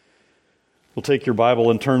We'll take your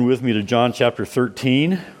Bible and turn with me to John chapter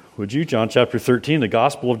 13. Would you? John chapter 13, the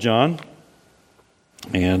Gospel of John.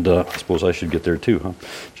 And I suppose I should get there too, huh?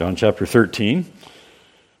 John chapter 13.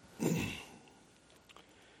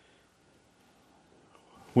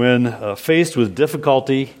 When faced with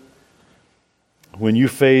difficulty, when you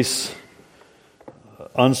face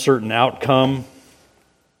uncertain outcome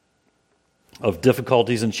of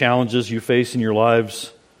difficulties and challenges you face in your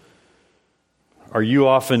lives, are you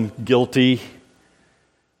often guilty,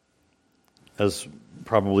 as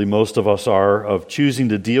probably most of us are, of choosing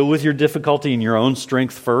to deal with your difficulty in your own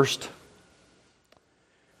strength first?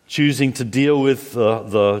 Choosing to deal with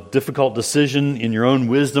the difficult decision in your own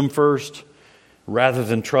wisdom first, rather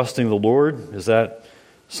than trusting the Lord? Is that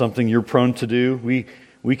something you're prone to do?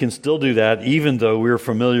 We can still do that, even though we're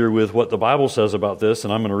familiar with what the Bible says about this.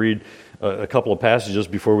 And I'm going to read a couple of passages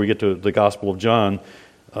before we get to the Gospel of John.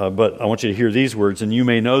 But I want you to hear these words, and you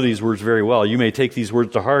may know these words very well. You may take these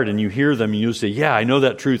words to heart, and you hear them, and you say, yeah, I know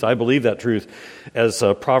that truth. I believe that truth. As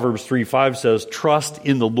Proverbs 3:5 says, trust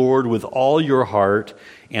in the Lord with all your heart,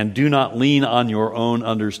 and do not lean on your own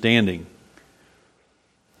understanding.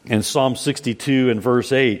 And Psalm 62 and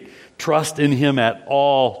verse 8, trust in Him at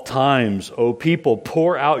all times, O people.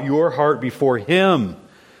 Pour out your heart before Him.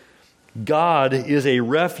 God is a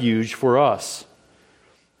refuge for us.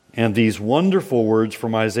 And these wonderful words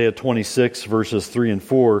from Isaiah 26, verses 3 and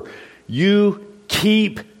 4, you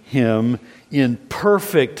keep him in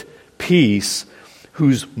perfect peace,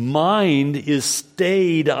 whose mind is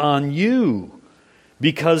stayed on you,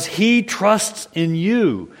 because he trusts in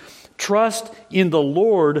you. Trust in the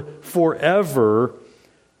Lord forever,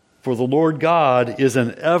 for the Lord God is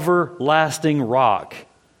an everlasting rock.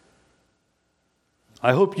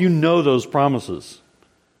 I hope you know those promises.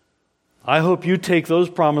 I hope you take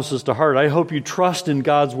those promises to heart. I hope you trust in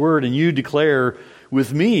God's word and you declare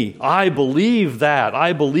with me, I believe that.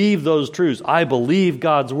 I believe those truths. I believe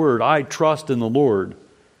God's word. I trust in the Lord.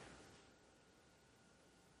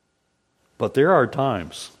 But there are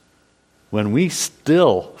times when we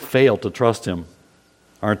still fail to trust Him,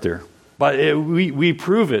 aren't there? But we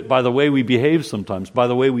prove it by the way we behave sometimes, by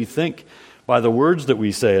the way we think, by the words that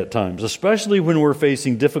we say at times, especially when we're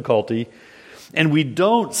facing difficulty and we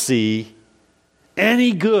don't see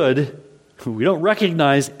any good, we don't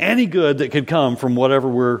recognize any good that could come from whatever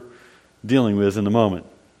we're dealing with in the moment,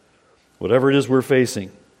 whatever it is we're facing.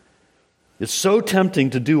 It's so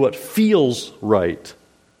tempting to do what feels right.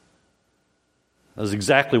 That's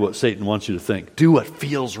exactly what Satan wants you to think. Do what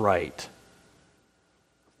feels right.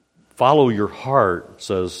 Follow your heart,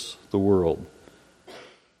 says the world.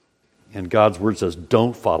 And God's word says,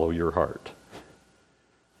 don't follow your heart.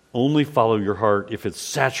 Only follow your heart if it's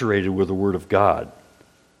saturated with the Word of God.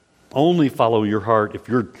 Only follow your heart if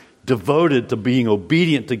you're devoted to being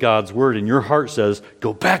obedient to God's Word and your heart says,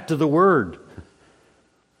 go back to the Word.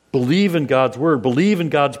 Believe in God's Word. Believe in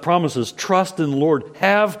God's promises. Trust in the Lord.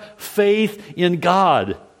 Have faith in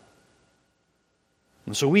God.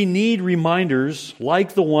 And so we need reminders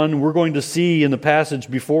like the one we're going to see in the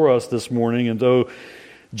passage before us this morning. And though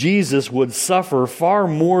Jesus would suffer far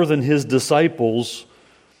more than His disciples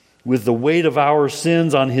with the weight of our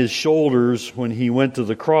sins on His shoulders when He went to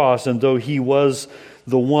the cross, and though He was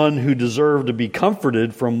the one who deserved to be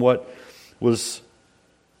comforted from what was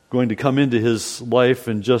going to come into His life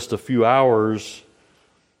in just a few hours,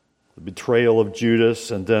 the betrayal of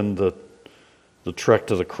Judas, and then the trek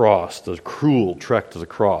to the cross, the cruel trek to the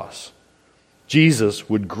cross, Jesus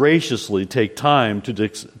would graciously take time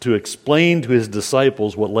to explain to His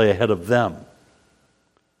disciples what lay ahead of them.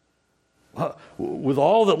 With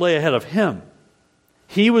all that lay ahead of Him,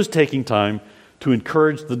 He was taking time to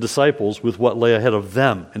encourage the disciples with what lay ahead of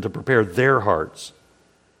them and to prepare their hearts.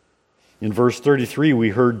 In verse 33, we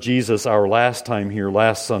heard Jesus our last time here,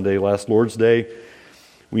 last Sunday, last Lord's Day.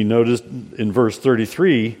 We noticed in verse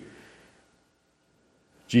 33,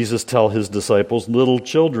 Jesus tell His disciples, little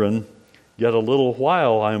children, yet a little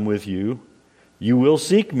while I am with you. You will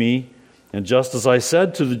seek me. And just as I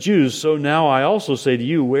said to the Jews, so now I also say to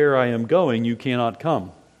you, where I am going, you cannot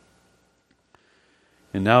come.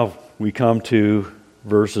 And now we come to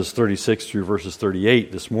verses 36 through verses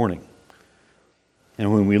 38 this morning.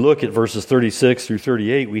 And when we look at verses 36 through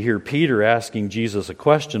 38, we hear Peter asking Jesus a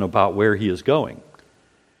question about where he is going.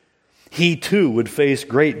 He too would face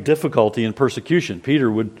great difficulty and persecution. Peter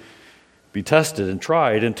would be tested and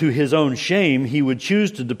tried, and to his own shame, he would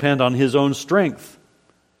choose to depend on his own strength.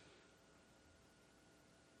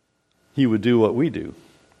 He would do what we do.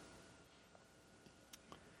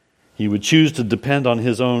 He would choose to depend on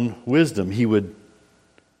his own wisdom. He would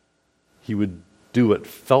do what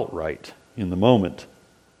felt right in the moment.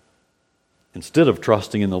 instead of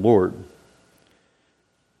trusting in the Lord.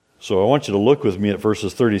 So I want you to look with me at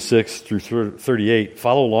verses 36 through 38.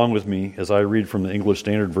 Follow along with me as I read from the English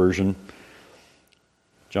Standard Version.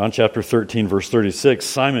 John chapter 13, verse 36.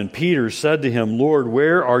 Simon Peter said to him, Lord,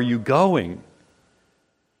 where are you going?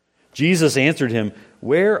 Jesus answered him,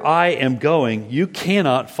 Where I am going, you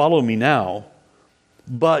cannot follow me now,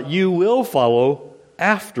 but you will follow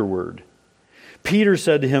afterward. Peter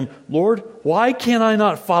said to him, Lord, why can I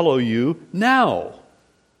not follow you now?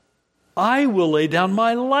 I will lay down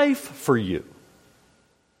my life for you.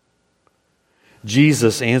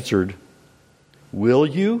 Jesus answered, Will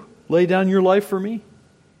you lay down your life for me?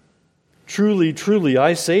 Truly, truly,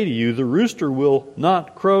 I say to you, the rooster will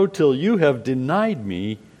not crow till you have denied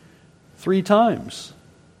me 3 times.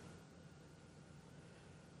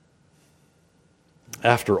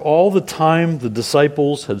 After all the time the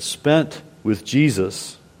disciples had spent with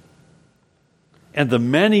Jesus, and the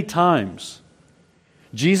many times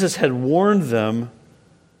Jesus had warned them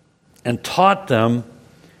and taught them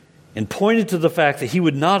and pointed to the fact that he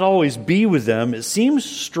would not always be with them, it seems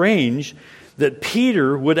strange that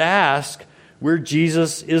Peter would ask where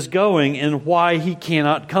Jesus is going and why he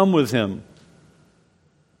cannot come with him.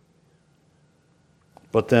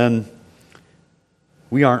 But then,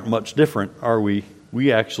 we aren't much different, are we?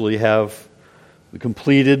 We actually have the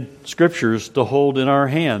completed Scriptures to hold in our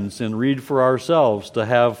hands and read for ourselves, to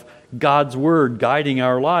have God's Word guiding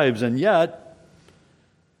our lives, and yet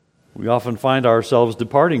we often find ourselves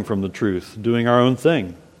departing from the truth, doing our own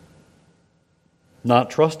thing,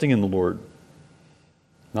 not trusting in the Lord,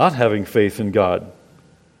 not having faith in God.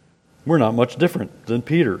 We're not much different than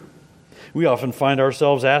Peter. We often find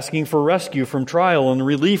ourselves asking for rescue from trial and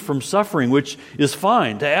relief from suffering, which is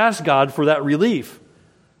fine, to ask God for that relief.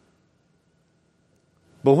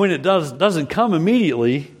 But when it doesn't come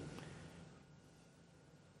immediately,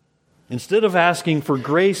 instead of asking for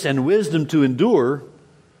grace and wisdom to endure,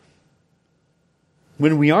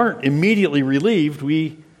 when we aren't immediately relieved,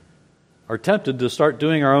 we are tempted to start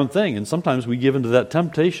doing our own thing. And sometimes we give into that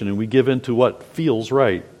temptation and we give into what feels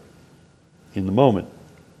right in the moment.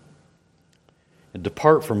 And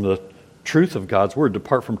depart from the truth of God's Word.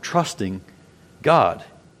 Depart from trusting God.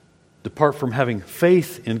 Depart from having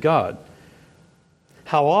faith in God.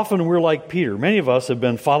 How often we're like Peter. Many of us have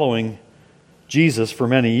been following Jesus for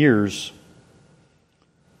many years.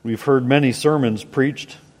 We've heard many sermons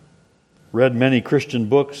preached, read many Christian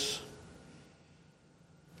books.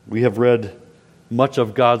 We have read much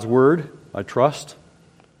of God's Word, I trust.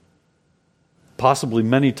 Possibly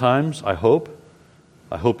many times, I hope.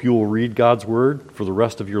 I hope you will read God's Word for the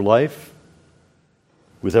rest of your life.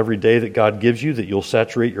 With every day that God gives you, that you'll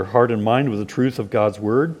saturate your heart and mind with the truth of God's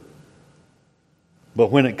Word.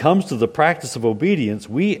 But when it comes to the practice of obedience,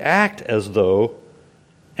 we act as though,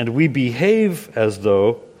 and we behave as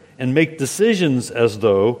though, and make decisions as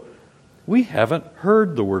though we haven't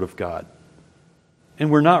heard the Word of God. And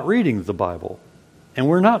we're not reading the Bible. And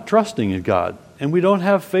we're not trusting in God. And we don't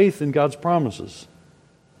have faith in God's promises.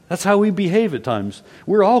 That's how we behave at times.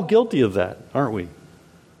 We're all guilty of that, aren't we?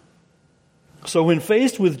 So when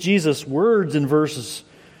faced with Jesus' words in verses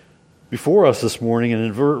before us this morning, and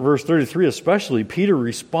in verse 33 especially, Peter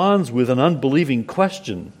responds with an unbelieving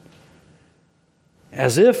question,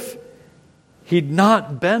 as if he'd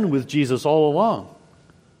not been with Jesus all along,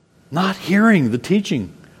 not hearing the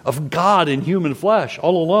teaching of God in human flesh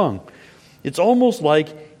all along. It's almost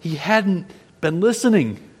like he hadn't been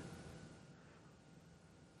listening.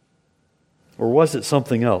 Or was it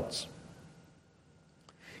something else?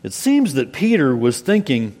 It seems that Peter was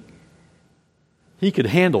thinking he could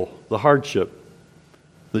handle the hardship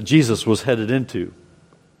that Jesus was headed into.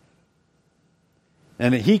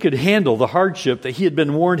 And that he could handle the hardship that he had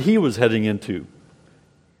been warned he was heading into.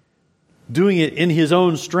 Doing it in his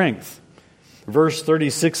own strength. Verse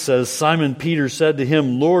 36 says, Simon Peter said to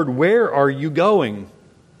him, Lord, where are you going?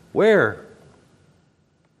 Where?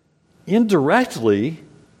 Indirectly,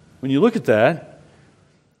 when you look at that,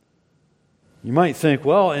 you might think,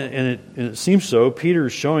 well, and it seems so,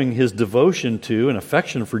 Peter's showing his devotion to and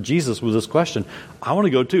affection for Jesus with this question. I want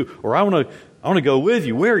to go too, or I want to go with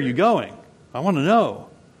you. Where are you going? I want to know.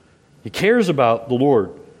 He cares about the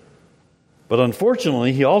Lord. But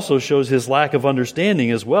unfortunately, he also shows his lack of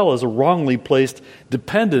understanding as well as a wrongly placed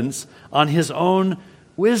dependence on his own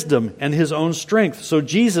wisdom and his own strength. So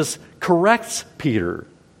Jesus corrects Peter.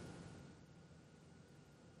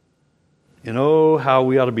 And oh, how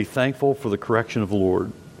we ought to be thankful for the correction of the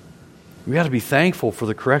Lord. We ought to be thankful for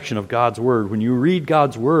the correction of God's Word. When you read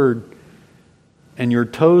God's Word and your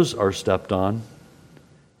toes are stepped on,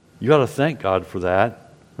 you ought to thank God for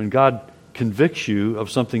that. When God convicts you of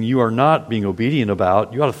something you are not being obedient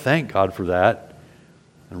about, you ought to thank God for that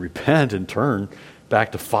and repent and turn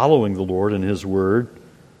back to following the Lord and His Word.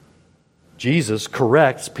 Jesus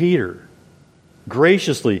corrects Peter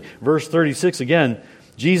graciously. Verse 36 again,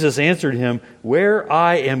 Jesus answered him, "Where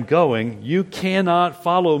I am going, you cannot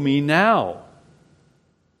follow me now,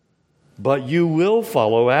 but you will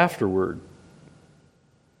follow afterward."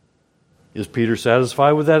 Is Peter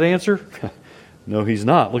satisfied with that answer? No, he's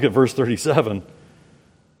not. Look at verse 37.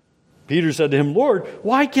 Peter said to him, "Lord,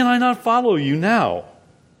 why can I not follow you now?"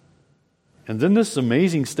 And then this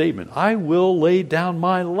amazing statement, "I will lay down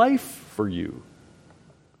my life for you."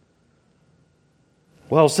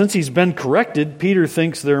 Well, since he's been corrected, Peter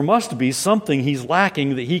thinks there must be something he's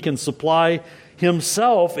lacking that he can supply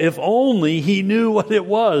himself if only he knew what it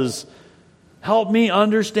was. Help me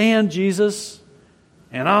understand, Jesus,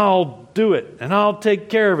 and I'll do it, and I'll take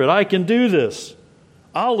care of it. I can do this.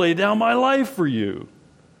 I'll lay down my life for you.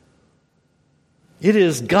 It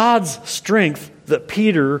is God's strength that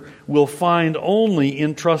Peter will find only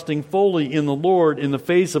in trusting fully in the Lord in the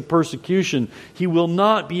face of persecution. He will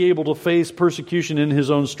not be able to face persecution in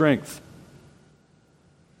his own strength.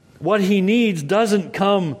 What he needs doesn't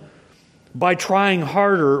come by trying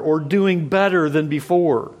harder or doing better than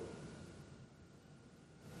before.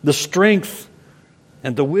 The strength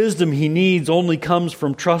and the wisdom he needs only comes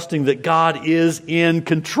from trusting that God is in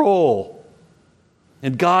control.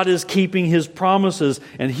 And God is keeping His promises,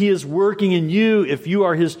 and He is working in you if you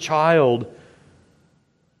are His child.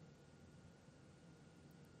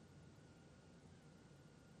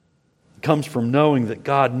 It comes from knowing that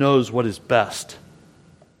God knows what is best.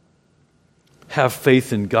 Have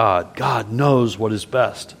faith in God. God knows what is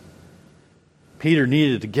best. Peter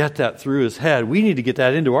needed to get that through his head. We need to get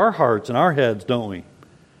that into our hearts and our heads, don't we?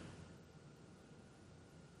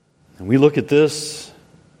 And we look at this,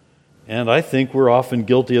 and I think we're often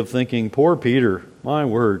guilty of thinking, poor Peter, my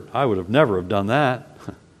word, I would have never have done that.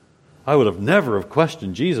 I would have never have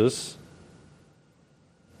questioned Jesus.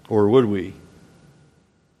 Or would we?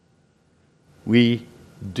 We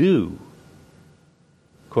do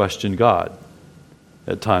question God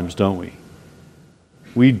at times, don't we?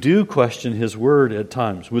 We do question His Word at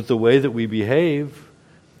times with the way that we behave,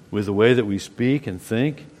 with the way that we speak and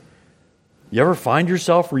think. You ever find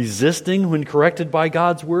yourself resisting when corrected by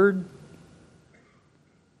God's Word?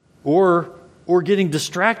 Or getting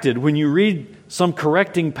distracted when you read some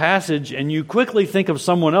correcting passage and you quickly think of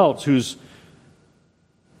someone else whose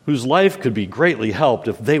life could be greatly helped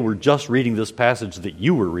if they were just reading this passage that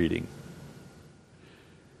you were reading.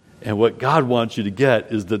 And what God wants you to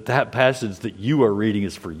get is that passage that you are reading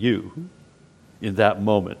is for you in that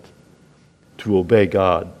moment, to obey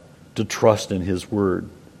God, to trust in His Word.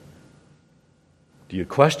 Do you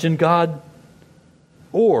question God?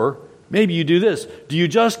 Or maybe you do this. Do you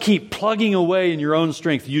just keep plugging away in your own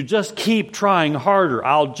strength? You just keep trying harder.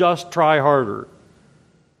 I'll just try harder.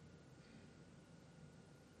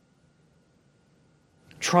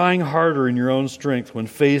 Trying harder in your own strength when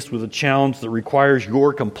faced with a challenge that requires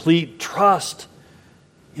your complete trust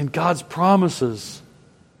in God's promises.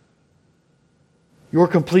 Your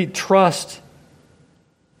complete trust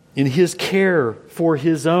in His care for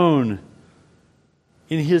His own.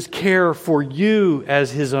 In His care for you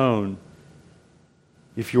as His own.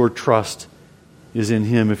 If your trust is in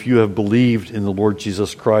Him, if you have believed in the Lord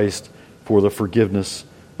Jesus Christ for the forgiveness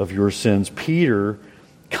of your sins. Peter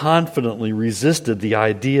confidently resisted the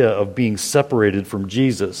idea of being separated from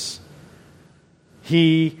Jesus.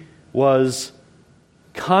 He was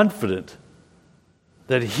confident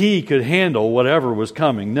that he could handle whatever was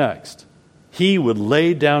coming next. He would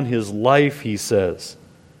lay down his life, he says.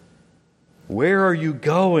 "Where are you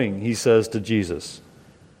going?" he says to Jesus.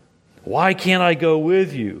 "Why can't I go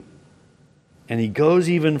with you?" And he goes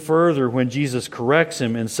even further when Jesus corrects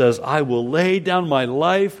him and says, "I will lay down my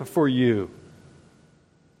life for you."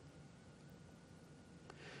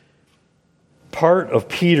 Part of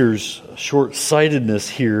Peter's short-sightedness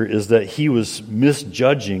here is that he was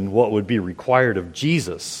misjudging what would be required of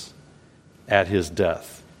Jesus at His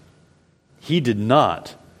death. He did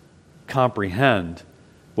not comprehend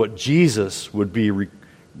what Jesus would be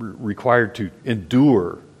required to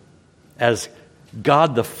endure as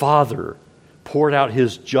God the Father poured out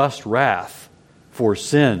His just wrath for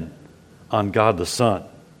sin on God the Son.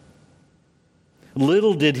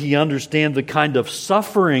 Little did he understand the kind of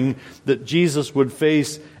suffering that Jesus would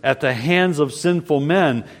face at the hands of sinful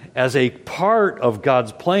men as a part of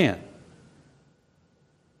God's plan.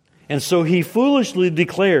 And so he foolishly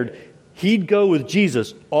declared he'd go with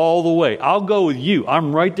Jesus all the way. "I'll go with you.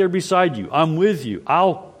 I'm right there beside you. I'm with you.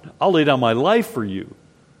 I'll lay down my life for you."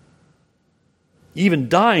 even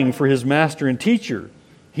dying for his master and teacher.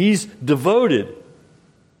 He's devoted,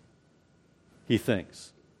 he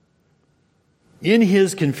thinks. In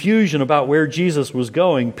his confusion about where Jesus was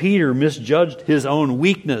going, Peter misjudged his own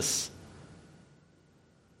weakness.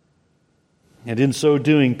 And in so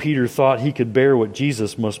doing, Peter thought he could bear what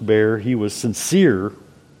Jesus must bear. He was sincere,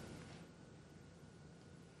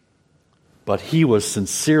 but he was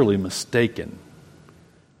sincerely mistaken,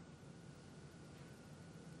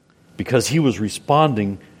 because he was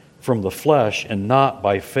responding from the flesh and not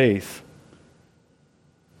by faith.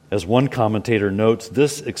 As one commentator notes,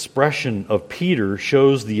 this expression of Peter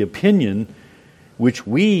shows the opinion which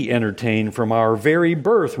we entertain from our very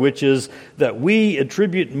birth, which is that we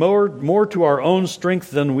attribute more to our own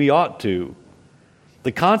strength than we ought to.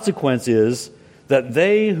 The consequence is that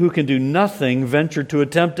they who can do nothing venture to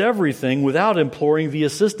attempt everything without imploring the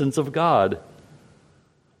assistance of God.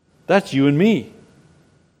 That's you and me.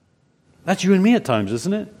 That's you and me at times,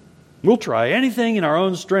 isn't it? We'll try anything in our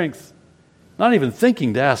own strength, not even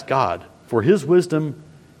thinking to ask God for His wisdom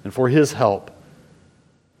and for His help,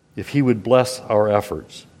 if He would bless our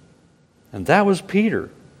efforts. And that was Peter.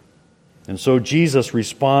 And so Jesus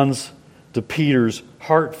responds to Peter's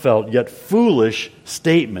heartfelt yet foolish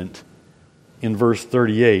statement in verse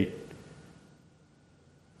 38.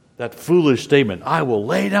 That foolish statement, I will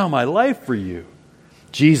lay down my life for you.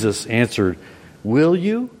 Jesus answered, will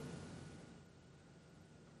you?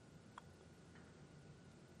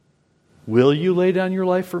 Will you lay down your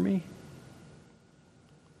life for me?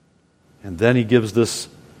 And then he gives this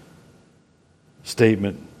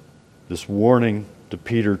statement, this warning to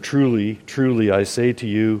Peter, truly, truly, I say to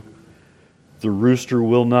you, the rooster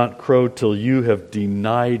will not crow till you have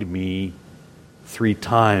denied me 3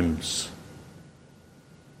 times.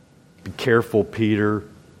 Be careful, Peter,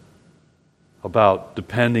 about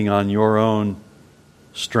depending on your own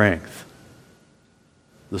strength,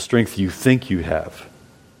 the strength you think you have.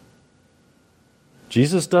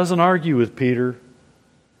 Jesus doesn't argue with Peter.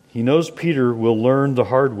 He knows Peter will learn the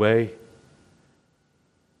hard way,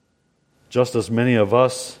 just as many of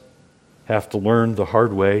us have to learn the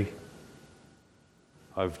hard way.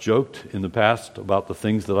 I've joked in the past about the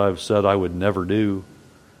things that I've said I would never do,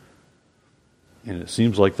 and it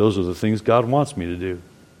seems like those are the things God wants me to do.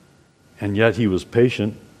 And yet He was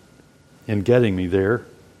patient in getting me there.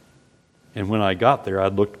 And when I got there, I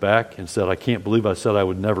looked back and said, I can't believe I said I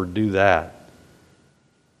would never do that.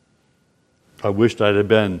 I wished I'd have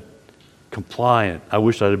been compliant. I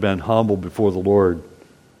wished I'd have been humble before the Lord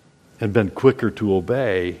and been quicker to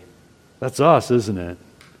obey. That's us, isn't it?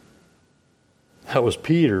 That was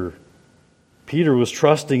Peter. Peter was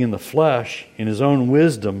trusting in the flesh, in his own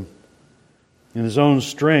wisdom, in his own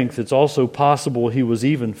strength. It's also possible he was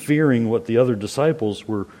even fearing what the other disciples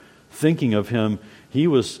were thinking of him. He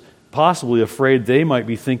was possibly afraid they might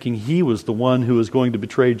be thinking he was the one who was going to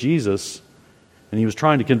betray Jesus. And he was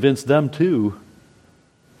trying to convince them too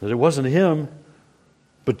that it wasn't him.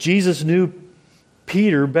 But Jesus knew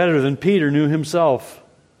Peter better than Peter knew himself.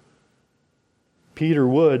 Peter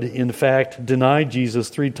would, in fact, deny Jesus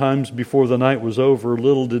 3 times before the night was over.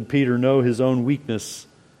 Little did Peter know his own weakness.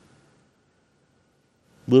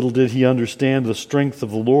 Little did he understand the strength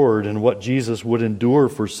of the Lord and what Jesus would endure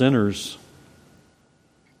for sinners.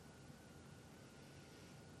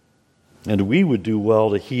 And we would do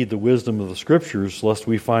well to heed the wisdom of the Scriptures, lest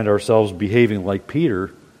we find ourselves behaving like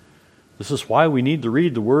Peter. This is why we need to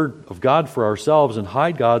read the Word of God for ourselves and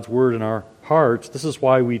hide God's Word in our hearts. This is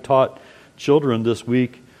why we taught children this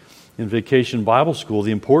week in Vacation Bible School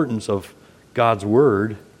the importance of God's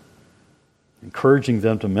Word, encouraging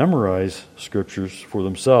them to memorize Scriptures for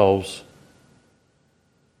themselves.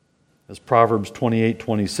 As Proverbs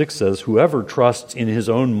 28:26 says, whoever trusts in his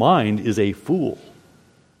own mind is a fool.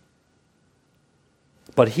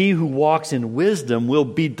 But he who walks in wisdom will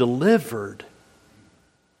be delivered.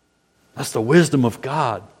 That's the wisdom of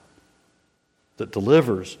God that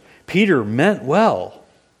delivers. Peter meant well.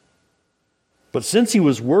 But since he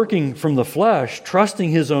was working from the flesh, trusting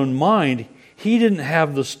his own mind, he didn't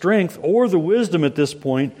have the strength or the wisdom at this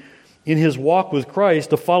point in his walk with Christ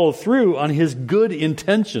to follow through on his good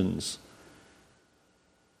intentions.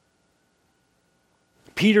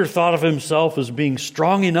 Peter thought of himself as being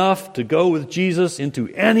strong enough to go with Jesus into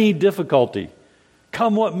any difficulty.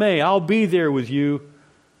 Come what may, I'll be there with you,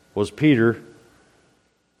 was Peter.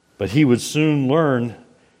 But he would soon learn,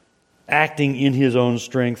 acting in his own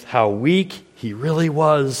strength, how weak he really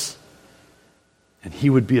was. And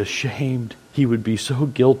he would be ashamed. He would be so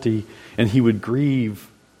guilty, and he would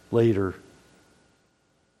grieve later.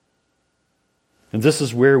 And this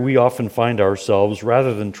is where we often find ourselves,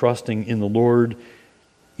 rather than trusting in the Lord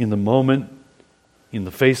in the moment in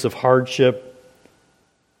the face of hardship.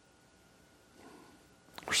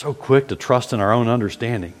 We're so quick to trust in our own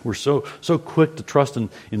understanding. We're so quick to trust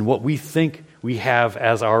in what we think we have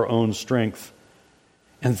as our own strength.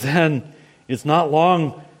 And then it's not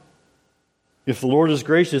long, if the Lord is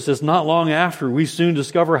gracious, it's not long after we soon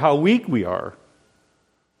discover how weak we are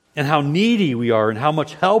and how needy we are and how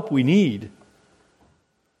much help we need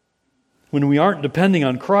when we aren't depending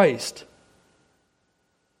on Christ.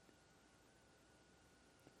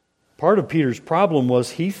 Part of Peter's problem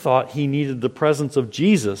was he thought he needed the presence of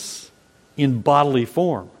Jesus in bodily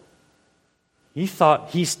form. He thought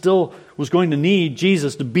he still was going to need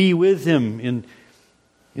Jesus to be with him in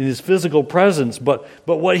his physical presence. But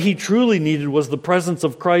what he truly needed was the presence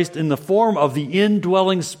of Christ in the form of the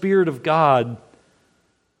indwelling Spirit of God.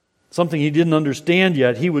 Something he didn't understand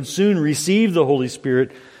yet. He would soon receive the Holy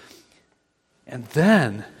Spirit. And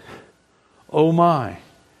then, oh my,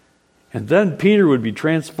 and then Peter would be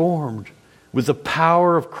transformed with the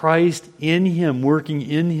power of Christ in him, working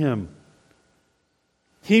in him.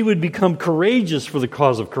 He would become courageous for the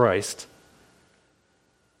cause of Christ.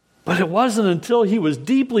 But it wasn't until he was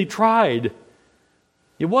deeply tried.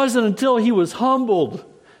 It wasn't until he was humbled.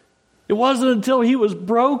 It wasn't until he was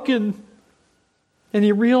broken and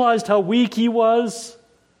he realized how weak he was.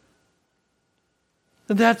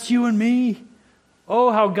 And that's you and me.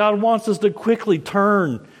 Oh, how God wants us to quickly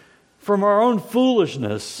turn from our own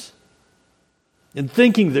foolishness and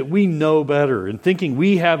thinking that we know better and thinking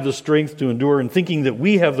we have the strength to endure and thinking that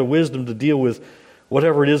we have the wisdom to deal with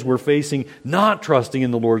whatever it is we're facing, not trusting in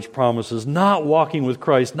the Lord's promises, not walking with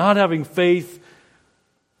Christ, not having faith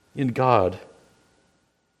in God.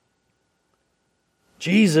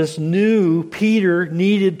 Jesus knew Peter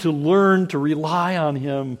needed to learn to rely on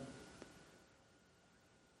him.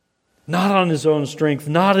 Not on his own strength,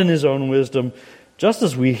 not in his own wisdom. Just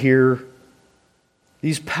as we hear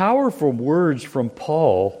these powerful words from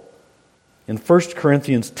Paul in 1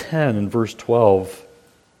 Corinthians 10 and verse 12.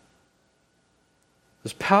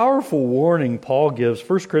 This powerful warning Paul gives,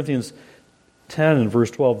 1 Corinthians 10 and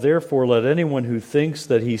verse 12, therefore let anyone who thinks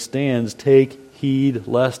that he stands take heed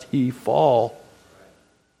lest he fall.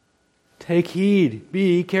 Take heed,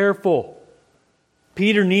 be careful.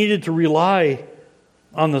 Peter needed to rely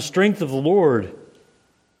on the strength of the Lord.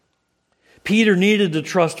 Peter needed to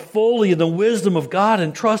trust fully in the wisdom of God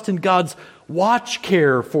and trust in God's watch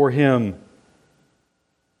care for him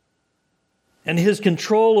and his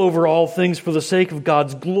control over all things for the sake of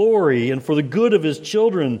God's glory and for the good of his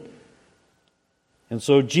children. And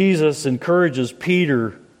so Jesus encourages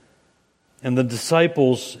Peter and the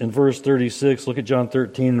disciples in verse 36. Look at John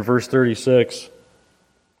 13 and verse 36.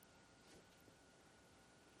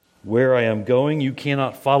 Where I am going, you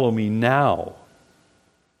cannot follow me now,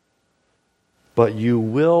 but you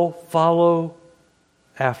will follow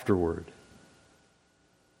afterward.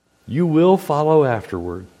 You will follow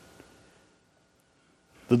afterward.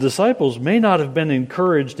 The disciples may not have been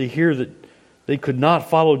encouraged to hear that they could not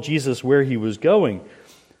follow Jesus where he was going,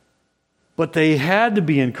 but they had to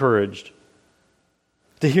be encouraged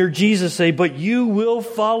to hear Jesus say, but you will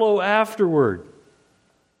follow afterward.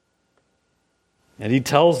 And he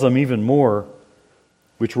tells them even more,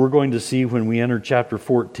 which we're going to see when we enter chapter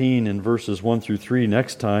 14 in verses 1 through 3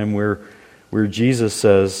 next time, where Jesus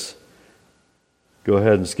says, go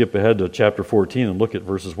ahead and skip ahead to chapter 14 and look at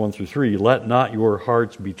verses 1 through 3. Let not your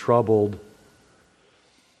hearts be troubled.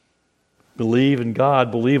 Believe in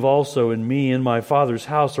God, believe also in me. In my Father's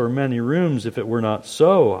house are many rooms. If it were not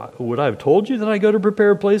so, would I have told you that I go to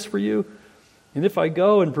prepare a place for you? And if I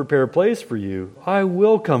go and prepare a place for you, I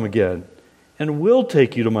will come again and will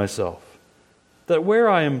take you to myself, that where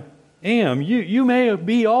I am, you may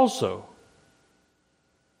be also.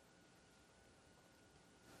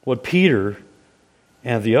 What Peter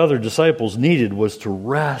and the other disciples needed was to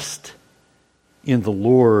rest in the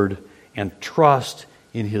Lord and trust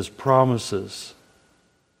in His promises.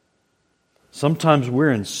 Sometimes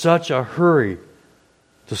we're in such a hurry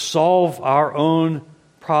to solve our own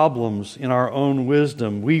problems in our own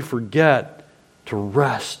wisdom, we forget to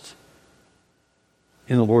rest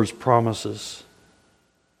in the Lord's promises.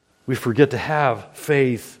 We forget to have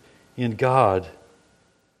faith in God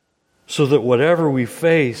so that whatever we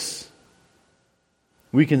face,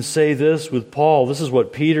 we can say this with Paul. This is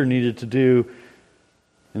what Peter needed to do,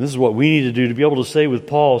 and this is what we need to do to be able to say with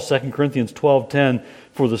Paul, 2 Corinthians 12:10,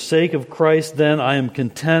 for the sake of Christ, then, I am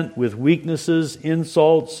content with weaknesses,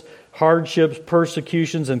 insults, hardships,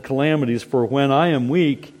 persecutions, and calamities, for when I am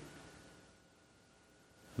weak,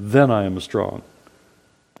 then I am strong.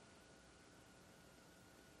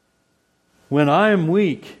 When I am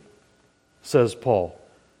weak, says Paul,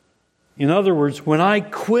 In other words, when I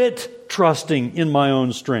quit trusting in my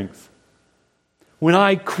own strength, when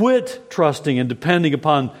I quit trusting and depending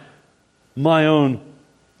upon my own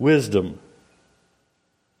wisdom,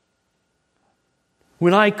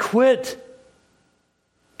 when I quit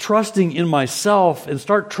trusting in myself and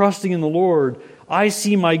start trusting in the Lord, I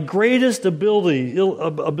see my greatest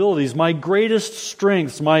abilities, my greatest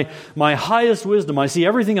strengths, my highest wisdom. I see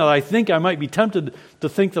everything that I think I might be tempted to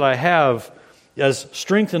think that I have as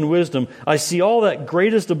strength and wisdom. I see all that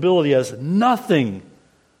greatest ability as nothing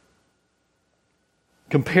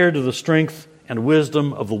compared to the strength and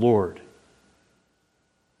wisdom of the Lord.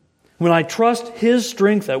 When I trust His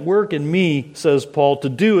strength at work in me, says Paul, to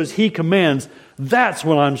do as He commands, that's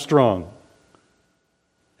when I'm strong.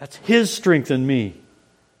 That's His strength in me.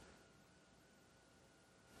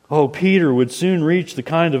 Oh, Peter would soon reach the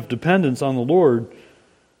kind of dependence on the Lord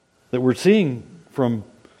that we're seeing from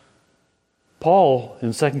Paul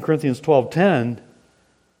in 2 Corinthians 12:10,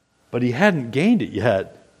 but he hadn't gained it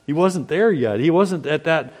yet. He wasn't there yet. He wasn't at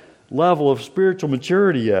that level of spiritual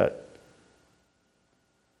maturity yet.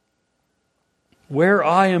 Where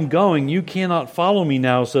I am going, you cannot follow me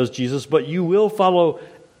now, says Jesus, but you will follow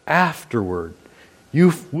afterward.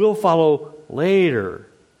 You will follow later.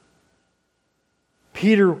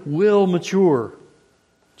 Peter will mature.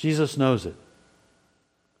 Jesus knows it.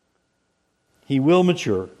 He will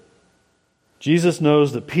mature. Jesus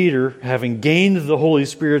knows that Peter, having gained the Holy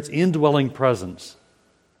Spirit's indwelling presence,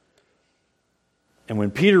 and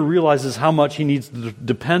when Peter realizes how much he needs to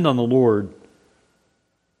depend on the Lord,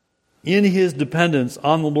 in his dependence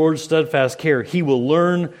on the Lord's steadfast care, he will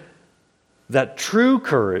learn that true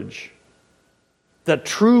courage, that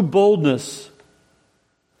true boldness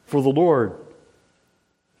for the Lord,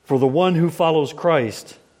 for the one who follows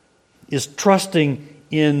Christ, is trusting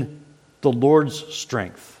in the Lord's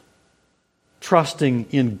strength, trusting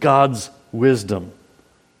in God's wisdom,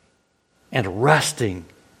 and resting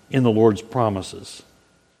in the Lord's promises.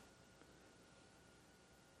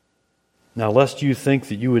 Now, lest you think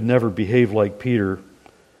that you would never behave like Peter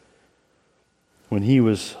when he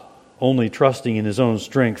was only trusting in his own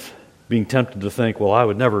strength, being tempted to think, well, I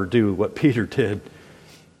would never do what Peter did.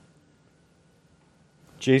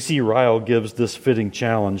 J.C. Ryle gives this fitting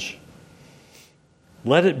challenge.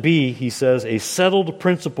 Let it be, he says, a settled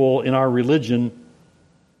principle in our religion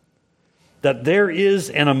that there is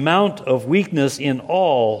an amount of weakness in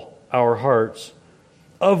all our hearts,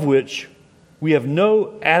 of which we have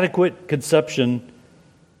no adequate conception,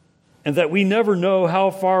 and that we never know how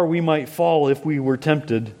far we might fall if we were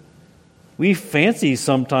tempted. We fancy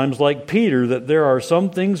sometimes, like Peter, that there are some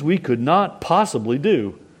things we could not possibly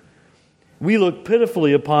do. We look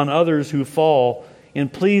pitifully upon others who fall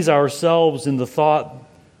and please ourselves in the thought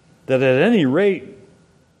that at any rate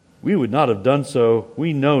we would not have done so.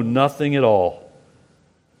 We know nothing at all.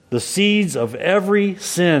 The seeds of every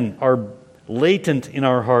sin are latent in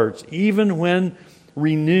our hearts, even when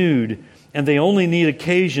renewed, and they only need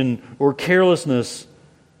occasion or carelessness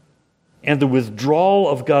and the withdrawal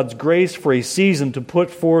of God's grace for a season to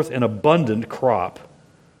put forth an abundant crop.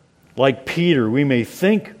 Like Peter, we may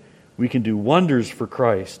think we can do wonders for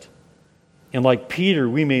Christ, and like Peter,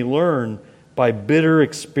 we may learn by bitter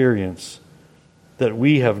experience that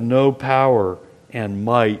we have no power and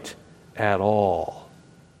might at all.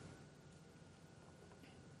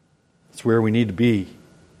 It's where we need to be.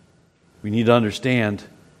 We need to understand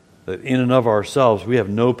that in and of ourselves, we have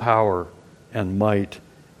no power and might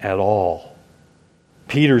at all.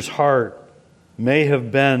 Peter's heart may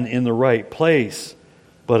have been in the right place,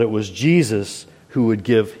 but it was Jesus who would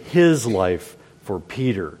give his life for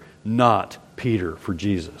Peter, not Peter for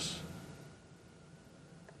Jesus.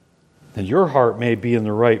 And your heart may be in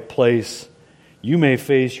the right place. You may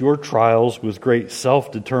face your trials with great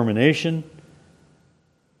self-determination,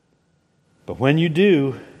 but when you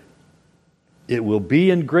do, it will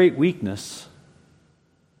be in great weakness.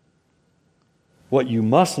 What you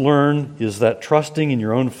must learn is that trusting in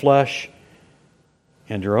your own flesh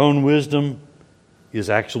and your own wisdom is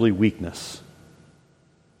actually weakness.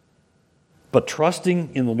 But trusting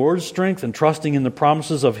in the Lord's strength and trusting in the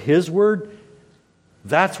promises of His Word,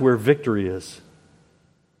 that's where victory is.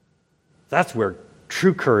 That's where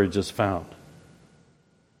true courage is found.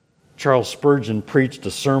 Charles Spurgeon preached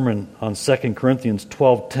a sermon on 2 Corinthians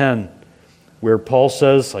 12:10, where Paul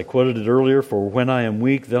says, I quoted it earlier, "For when I am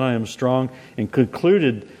weak, then I am strong," and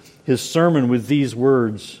concluded his sermon with these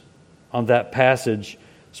words on that passage.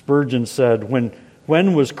 Spurgeon said,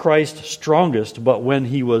 When was Christ strongest but when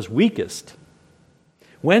He was weakest?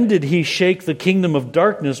 When did He shake the kingdom of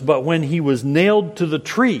darkness but when He was nailed to the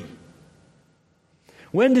tree?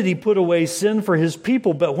 When did he put away sin for his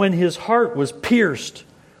people, but when his heart was pierced?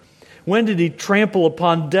 When did he trample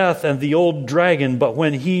upon death and the old dragon, but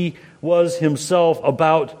when he was himself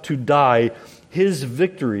about to die? His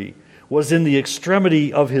victory was in the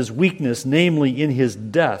extremity of his weakness, namely in his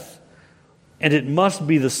death. And it must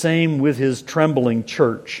be the same with his trembling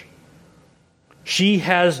church. She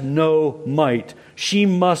has no might. She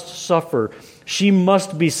must suffer. She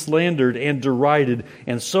must be slandered and derided,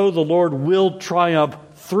 and so the Lord will triumph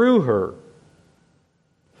through her.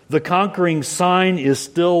 The conquering sign is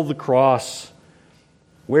still the cross.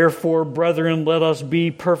 Wherefore, brethren, let us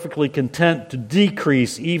be perfectly content to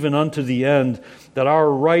decrease even unto the end, that our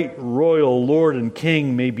right royal Lord and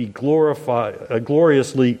King may be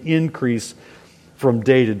gloriously increase from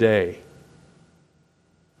day to day.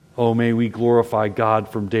 Oh, may we glorify God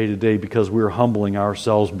from day to day because we're humbling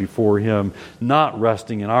ourselves before Him, not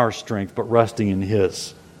resting in our strength, but resting in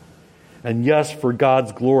His. And yes, for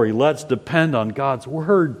God's glory, let's depend on God's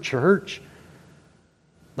Word, church.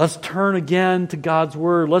 Let's turn again to God's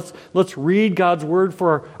Word. Let's read God's Word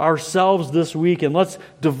for ourselves this week, and let's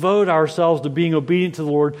devote ourselves to being obedient to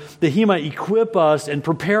the Lord, that He might equip us and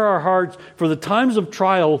prepare our hearts for the times of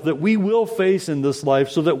trial that we will face in this life,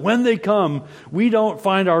 so that when they come, we don't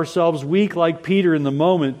find ourselves weak like Peter in the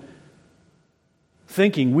moment,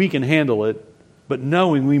 thinking we can handle it, but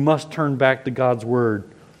knowing we must turn back to God's Word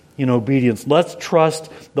in obedience. Let's trust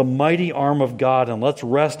the mighty arm of God, and let's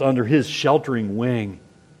rest under His sheltering wing.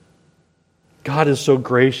 God is so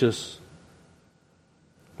gracious.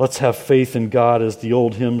 Let's have faith in God, as the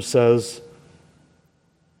old hymn says.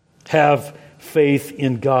 Have faith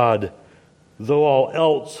in God, though all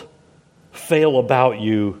else fail about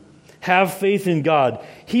you. Have faith in God.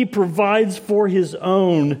 He provides for His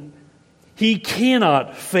own. He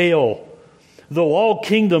cannot fail. Though all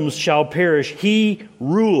kingdoms shall perish, He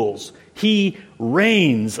rules. He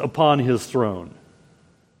reigns upon His throne.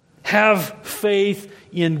 Have faith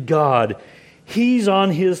in God. He's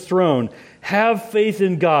on His throne. Have faith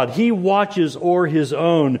in God. He watches o'er His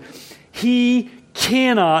own. He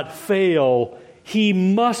cannot fail. He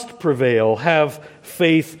must prevail. Have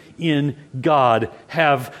faith in God.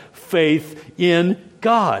 Have faith in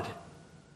God.